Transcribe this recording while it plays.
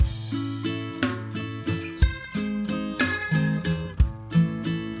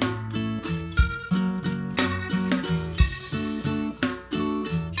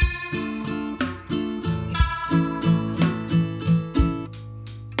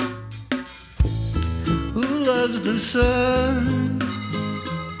loves the sun?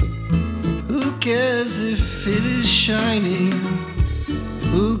 Who cares if it is shining?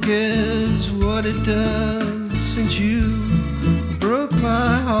 Who cares what it does since you broke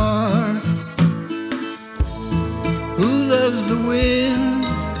my heart? Who loves the wind?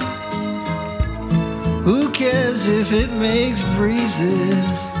 Who cares if it makes breezes?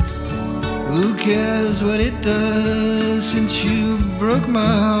 Who cares what it does since you broke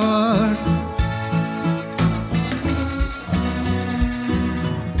my heart?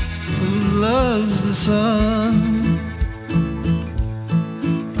 Who loves the sun?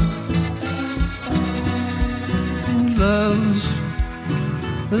 Who loves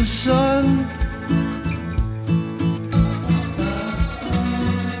the sun?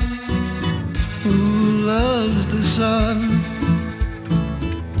 Who loves the sun?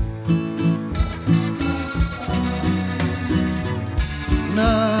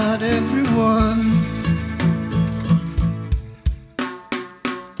 Not everyone.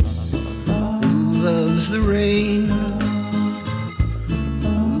 Who loves the rain?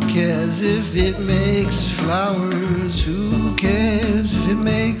 Who cares if it makes flowers? Who cares if it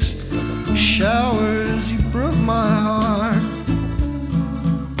makes showers? You broke my heart.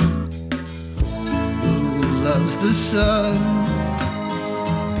 Who loves the sun?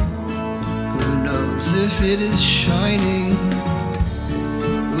 Who knows if it is shining?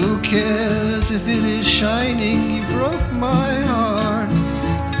 Who cares if it is shining? You broke my heart.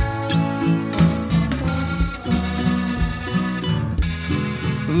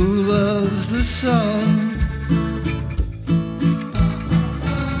 Who loves the sun?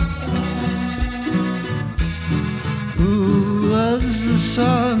 Who loves the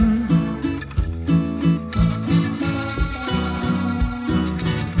sun?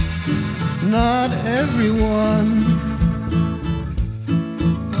 Not everyone.